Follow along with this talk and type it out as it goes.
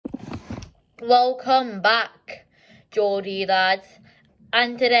Welcome back, Geordie lads,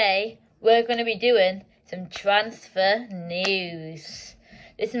 and today we're going to be doing some transfer news.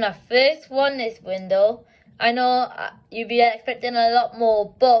 This is my first one this window. I know you'd be expecting a lot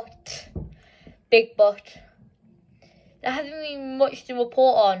more, but, big but, there hasn't been much to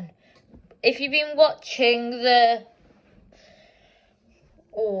report on. If you've been watching the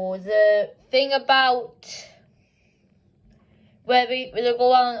thing about where they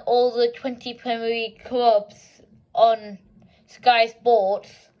go on all the 20 Premier League clubs on Sky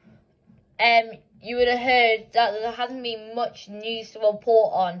Sports, you would have heard that there hasn't been much news to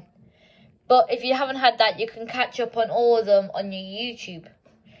report on. But if you haven't had that, you can catch up on all of them on your YouTube.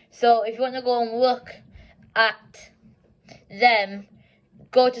 So if you want to go and look at them,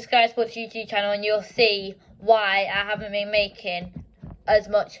 go to Sky Sports YouTube channel and you'll see why I haven't been making as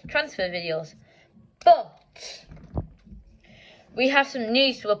much transfer videos. But we have some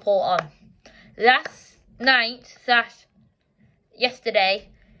news to report on. Last night, yesterday,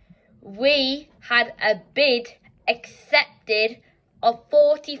 we had a bid accepted of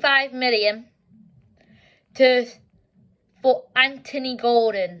 45 million for Anthony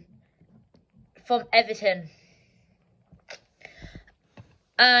Gordon from Everton.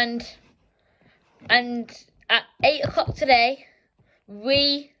 And at 8 o'clock today,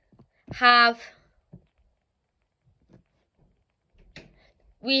 we have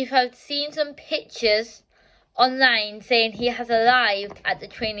seen some pictures online saying he has arrived at the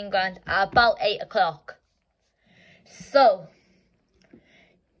training ground at about 8 o'clock. So,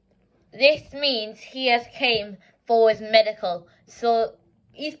 this means he has came for his medical. So,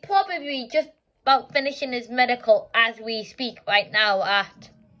 he's probably just about finishing his medical as we speak right now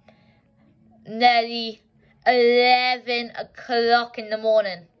at nearly 11 o'clock in the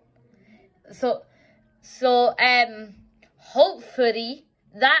morning. So hopefully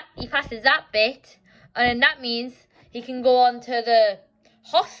that he passes that bit, and then that means he can go on to the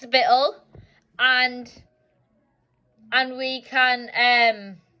hospital and we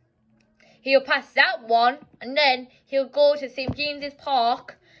can he'll pass that one, and then he'll go to St. James's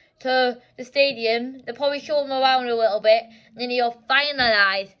Park, to the stadium. They'll probably show him around a little bit, and then he'll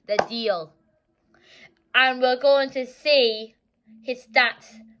finalise the deal. And we're going to see his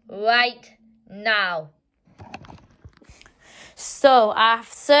stats right now. So I've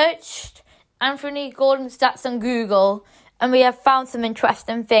searched Anthony Gordon's stats on Google, and we have found some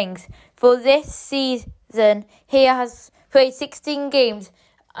interesting things. For this season, he has played 16 games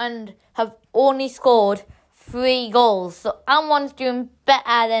and have only scored 3 goals. So Almon's doing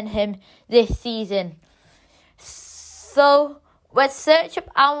better than him this season. So let's search up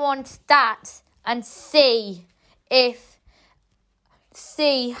Almon's stats and see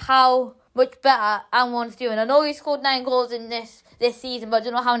how much better Almon's doing. I know he scored 9 goals in this season, but I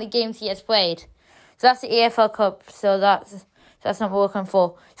don't know how many games he has played. So that's the EFL Cup, so that's not what we're looking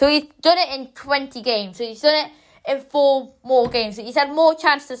for. So he's done it in 20 games. So he's done it in 4 more games. So he's had more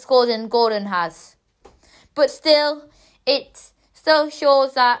chance to score than Gordon has. But still, it still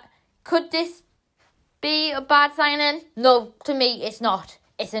shows that, could this be a bad signing? No, to me it's not.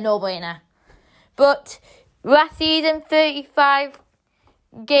 It's a no-brainer. But last season, 35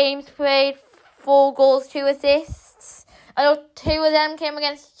 games played, 4 goals, 2 assists. I know 2 of them came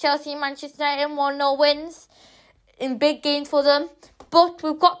against Chelsea and Manchester United, 1-0 wins in big games for them. But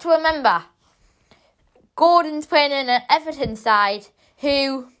we've got to remember, Gordon's playing in an Everton side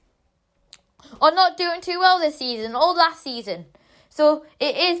who are not doing too well this season or last season. So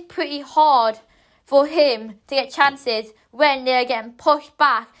it is pretty hard for him to get chances when they're getting pushed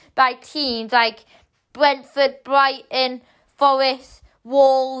back by teams like Brentford, Brighton, Forest,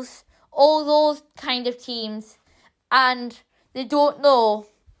 Wolves, all those kind of teams, and they don't know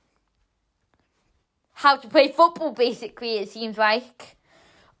how to play football, basically, it seems like.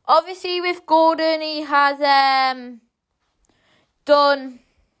 Obviously, with Gordon, he has done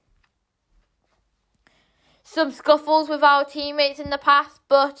some scuffles with our teammates in the past,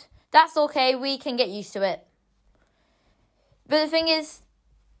 but that's okay, we can get used to it. But the thing is,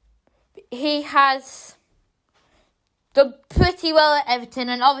 he has done pretty well at Everton,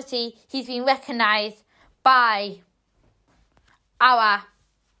 and obviously he's been recognised by our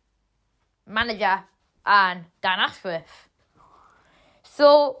manager and Dan Ashworth.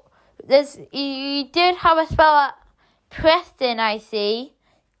 So he did have a spell at Preston, I see.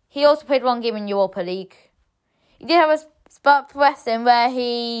 He also played 1 game in Europa League. He did have a spell at Preston where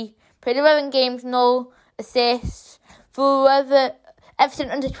he played 11 games, no assists. For Everton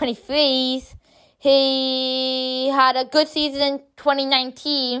under 23s, he had a good season in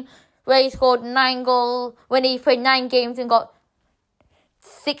 2019 where he scored 9 goals when he played 9 games and got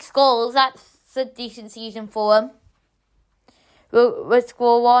 6 goals. That's that's a decent season for him. We'll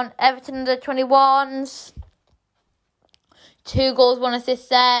score one. Everton under 21s. 2 goals, 1 assist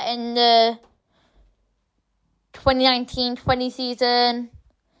there in the 2019-20 season.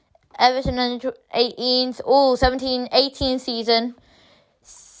 Everton under 18s. 17-18 season.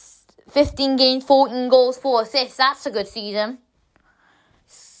 15 games, 14 goals, 4 assists. That's a good season.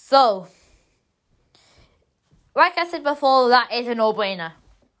 So, like I said before, that is a no-brainer.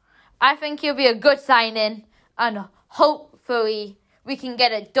 I think he'll be a good signing, and hopefully we can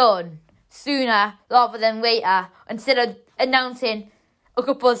get it done sooner rather than later, instead of announcing a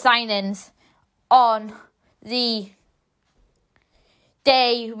couple of signings on the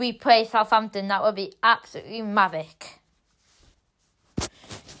day we play Southampton. That would be absolutely maverick.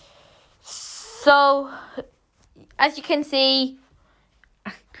 So, as you can see,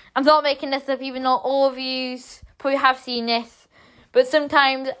 I'm not making this up, even though all of you probably have seen this. But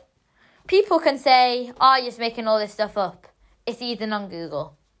sometimes people can say, oh, you're just making all this stuff up. It's even on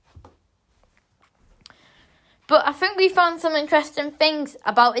Google. But I think we found some interesting things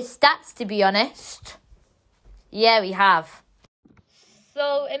about his stats, to be honest. Yeah, we have.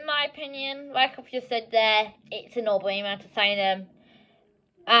 So, in my opinion, like I've just said there, it's a no-brainer to sign him.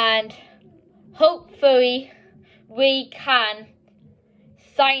 And hopefully we can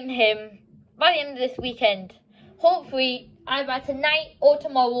sign him by the end of this weekend. Hopefully, either tonight or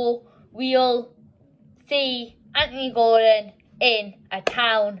tomorrow, we'll see Anthony Gordon in a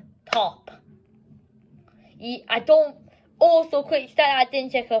town top. Quick stat I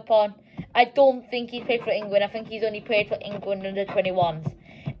didn't check up on. I don't think he's played for England. I think he's only played for England under 21s.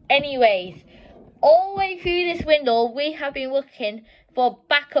 Anyways, all the way through this window, we have been looking for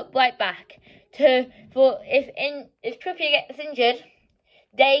backup right back. If Trippier gets injured,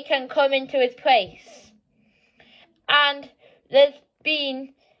 they can come into his place. And there's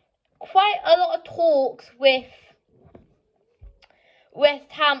been quite a lot of talks with West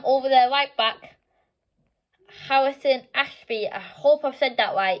Ham over their right back, Harrison Ashby. I hope I've said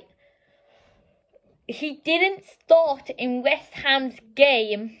that right. He didn't start in West Ham's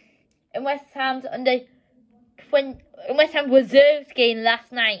game, in West Ham's reserves game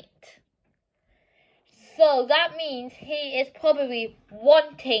last night. So that means he is probably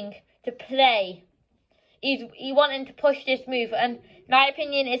wanting to play. He's wanting to push this move, and in my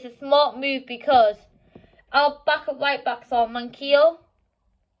opinion, it's a smart move because our backup right backs are Manquillo,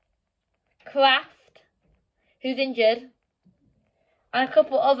 Kraft, who's injured, and a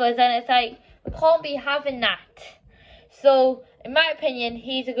couple others, and it's like, we can't be having that. So, in my opinion,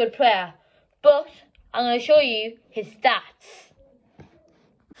 he's a good player. But I'm going to show you his stats.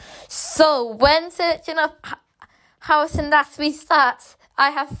 So, when searching up Harrison Ashby's stats, I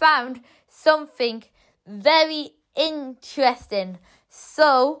have found something very interesting.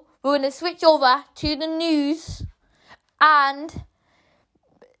 So, we're going to switch over to the news, and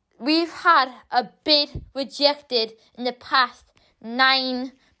we've had a bid rejected in the past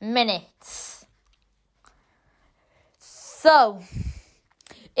 9 minutes. So,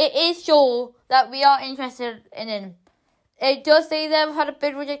 it is sure that we are interested in him. It does say they've had a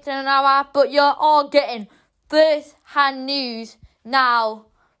bid rejected in an hour, but you're all getting first-hand news now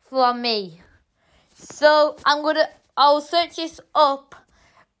from me. So, I'll search this up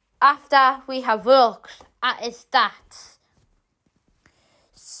after we have looked at his stats.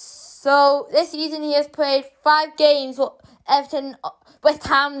 So, this season he has played 5 games for Everton, West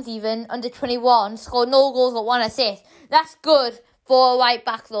Ham's even, under 21, scored no goals but 1 assist. That's good for a right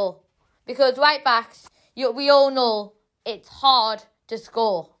back though. Because right backs, we all know, it's hard to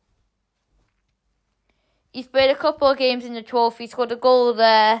score. He's played a couple of games in the trophy, scored a goal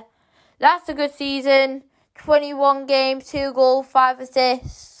there. That's a good season. 21 games, 2 goals, 5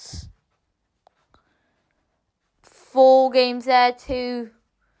 assists. 4 games there, 2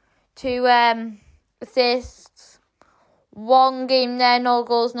 assists. 1 game there, no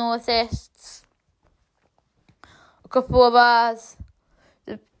goals, no assists. A couple of others.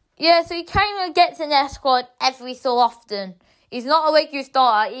 Yeah, so he kind of gets in their squad every so often. He's not a regular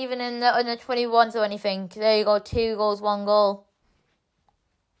starter, even in the under 21s or anything. There you go, 2 goals, 1 goal.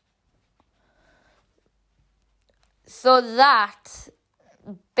 So that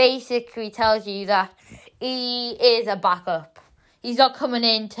basically tells you that he is a backup. He's not coming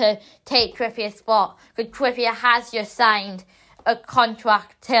in to take Trippier's spot, because Trippier has just signed a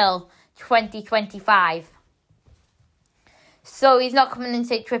contract till 2025. So he's not coming in to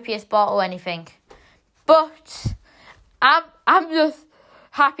take Trippier's spot or anything. But I'm just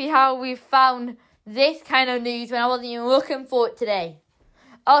happy how we found this kind of news when I wasn't even looking for it today.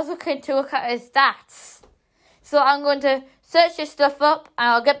 I was looking to look at his stats. So I'm going to search your stuff up and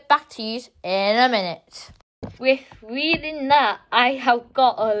I'll get back to you in a minute. With reading that, I have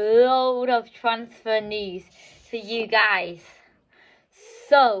got a load of transfer news for you guys.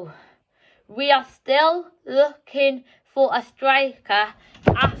 So, we are still looking for a striker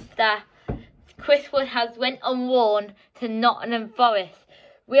after Chris Wood has went on loan to Nottingham Forest.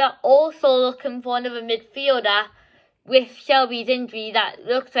 We are also looking for another midfielder with Shelby's injury that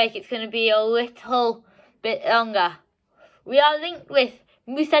looks like it's going to be a little bit longer. We are linked with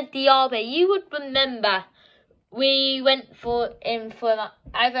Moussa Diaby. You would remember we went for him for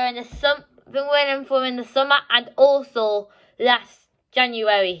either in the summer and also last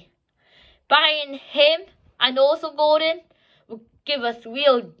January. Buying him and also Gordon will give us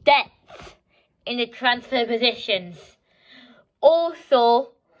real depth in the transfer positions.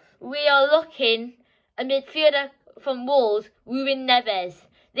 Also, we are looking a midfielder from Wolves, Ruben Neves.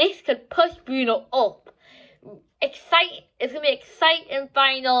 This could push Bruno up. It's going to be exciting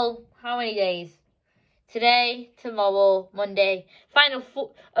final, how many days? Today, tomorrow, Monday.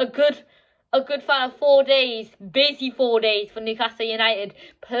 A good final 4 days. Busy 4 days for Newcastle United.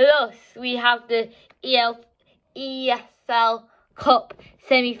 Plus, we have the EFL Cup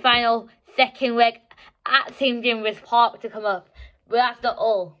semi-final second leg at St James's Park to come up. But that's not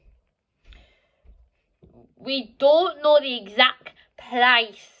all. We don't know the exact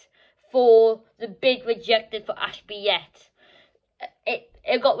price for the bid rejected for Ashby yet.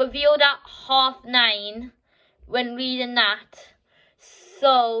 It got revealed at 9:30 when reading that.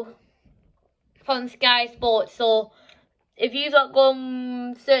 So, from Sky Sports. So, if you got go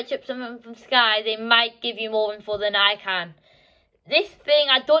and search up something from Sky, they might give you more info than I can. This thing,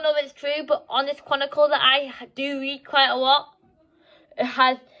 I don't know if it's true, but on this Chronicle that I do read quite a lot,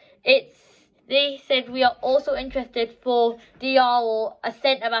 they said we are also interested for Diallo, a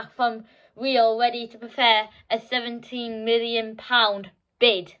centre-back from Real, ready to prepare a £17 million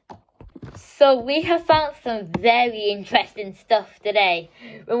bid. So we have found some very interesting stuff today.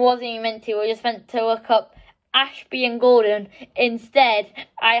 We wasn't even meant to, we just meant to look up Ashby and Gordon. Instead,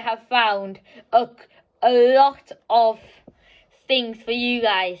 I have found a lot of things for you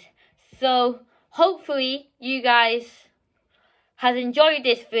guys. So hopefully you guys has enjoyed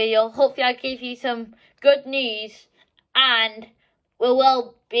this video. Hopefully I gave you some good news, and there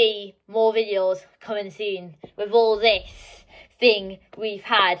will be more videos coming soon with all this thing we've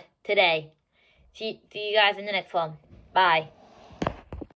had today. See you guys in the next one. Bye.